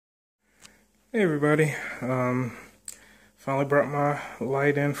Hey everybody, finally brought my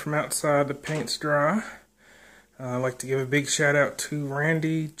light in from outside. The paint's dry. I'd like to give a big shout out to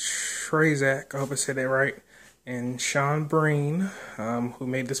Randy Trazak, I hope I said that right, and Sean Breen, who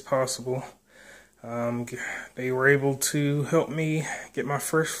made this possible. They were able to help me get my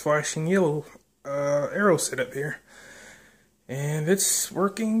first flashing yellow arrow set up here. And it's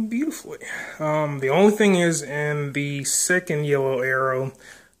working beautifully. The only thing is, in the second yellow arrow,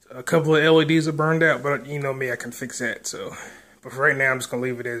 a couple of LEDs are burned out, but you know me, I can fix that. So, but for right now, I'm just gonna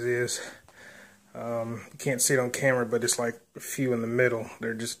leave it as is. You can't see it on camera, but it's like a few in the middle.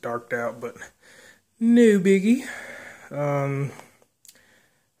 They're just darked out, but no biggie. Let's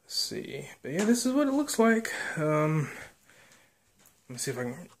see. But yeah, this is what it looks like. Let me see if I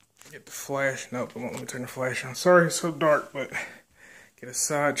can get the flash. Nope, it won't let me turn the flash on. Sorry it's so dark, but get a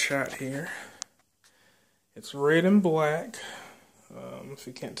side shot here. It's red and black. If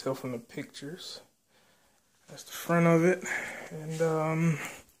you can't tell from the pictures, that's the front of it, and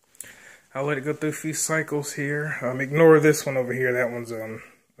I'll let it go through a few cycles here. Ignore this one over here. That one's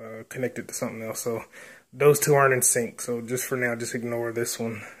connected to something else, so those two aren't in sync. So just for now, just ignore this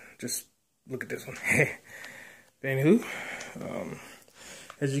one. Just look at this one. Anywho,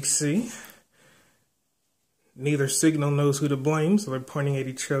 as you can see, neither signal knows who to blame, so they're pointing at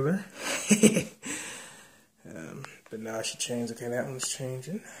each other. But now I should change. Okay, that one's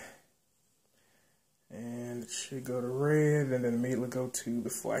changing. And it should go to red and then immediately go to the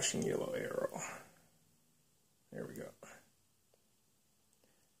flashing yellow arrow. There we go.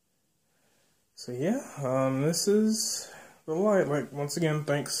 So yeah, this is the light. Like, once again,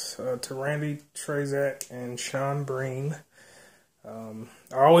 thanks to Randy Trazak and Sean Breen. I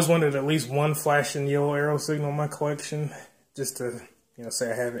always wanted at least one flashing yellow arrow signal in my collection, just to, you know,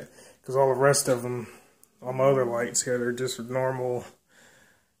 say I have it, because all the rest of them, all my other lights here, they're just normal,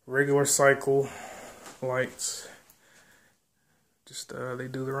 regular cycle lights. Just, they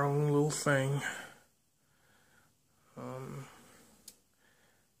do their own little thing. But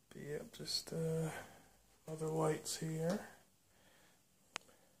yeah, just, other lights here.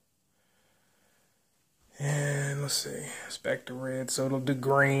 And let's see, it's back to red, so it'll do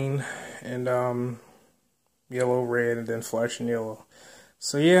green and, yellow, red, and then flashing yellow.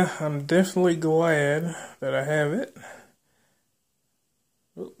 So yeah, I'm definitely glad that I have it.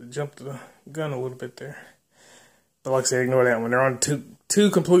 Oh, jumped the gun a little bit there. But like I said, ignore that one. They're on two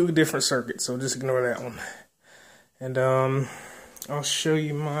completely different circuits, so just ignore that one. And I'll show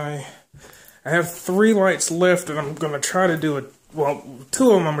you I have 3 lights left, and I'm gonna try to do well, 2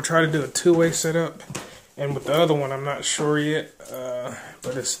 of them I'm gonna try to do a 2-way setup, and with the other one I'm not sure yet.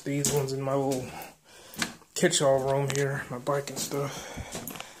 But it's these ones in my little catch-all room here, my bike and stuff.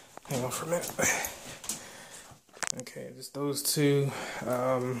 Hang on for a minute. Okay, just those 2.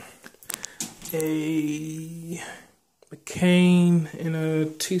 A McCain and a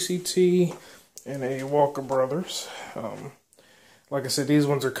TCT and a Walker Brothers. Like I said, these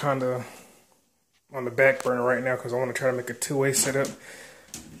ones are kind of on the back burner right now because I want to try to make a 2-way setup.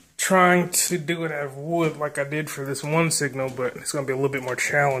 Trying to do it out of wood like I did for this one signal, but it's going to be a little bit more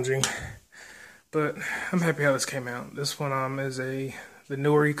challenging. But I'm happy how this came out. This one is the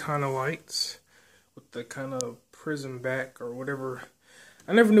newer kind of lights with the kind of prism back or whatever.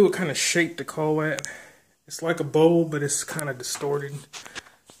 I never knew what kind of shape to call that. It's like a bowl, but it's kind of distorted.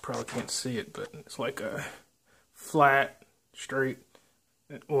 Probably can't see it, but it's like a flat, straight.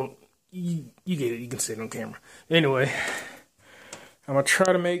 Well, you get it. You can see it on camera. Anyway, I'm going to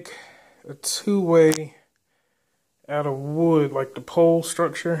try to make a 2-way out of wood, like the pole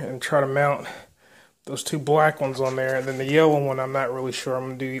structure, and try to mount those 2 black ones on there, and then the yellow one I'm not really sure I'm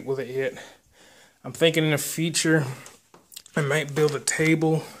going to do with it yet. I'm thinking in the future I might build a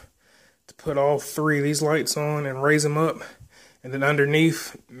table to put all 3 of these lights on and raise them up, and then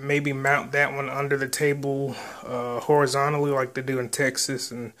underneath maybe mount that one under the table horizontally like they do in Texas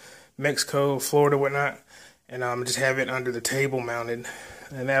and Mexico, Florida, whatnot, and just have it under the table mounted,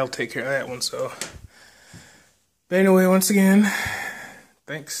 and that'll take care of that one. So, but anyway, once again,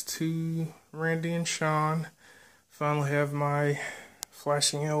 thanks to Randy and Sean. Finally have my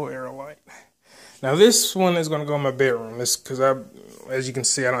flashing yellow arrow light. Now this one is going to go in my bedroom. This because as you can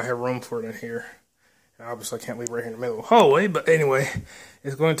see, I don't have room for it in here. And obviously, I can't leave it right here in the middle of the hallway. But anyway,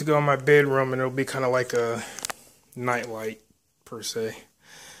 it's going to go in my bedroom, and it'll be kind of like a night light per se.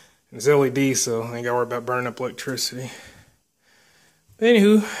 And it's LED, so I ain't got to worry about burning up electricity. But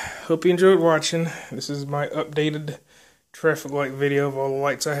anywho, hope you enjoyed watching. This is my updated traffic light video of all the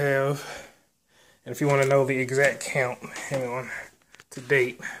lights I have. And if you want to know the exact count, hang on, to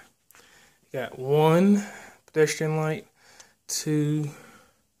date. You got 1 pedestrian light, 2,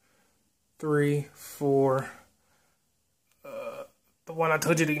 3, 4. The one I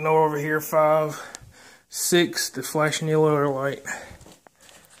told you to ignore over here, 5, 6, the flashing yellow light.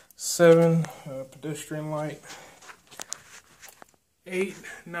 7, pedestrian light. 8,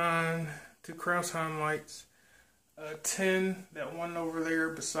 9, 2 Krausheim lights. 10, that one over there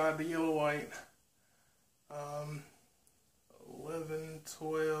beside the yellow light. 11,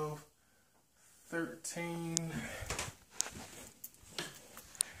 12, 13,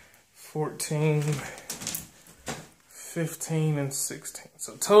 14, 15, and 16.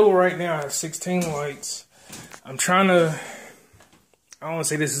 So total right now I have 16 lights. I'm trying to, I don't want to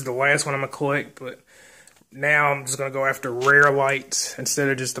say this is the last one I'm going to collect, but now I'm just going to go after rare lights instead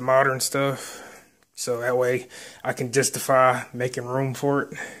of just the modern stuff. So that way I can justify making room for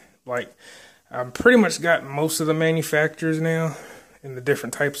it. Like, I've pretty much got most of the manufacturers now and the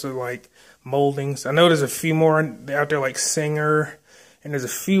different types of like moldings. I know there's a few more out there like Singer, and there's a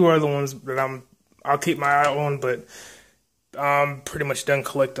few other ones that I'll keep my eye on, but I'm pretty much done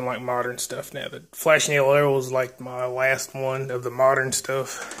collecting like modern stuff now. The flashing yellow arrow was like my last one of the modern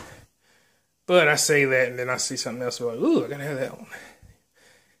stuff. But I say that and then I see something else and I'm like, ooh, I gotta have that one.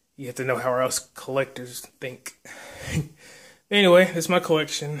 You have to know how else collectors think. Anyway, that's my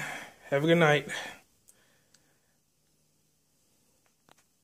collection. Have a good night.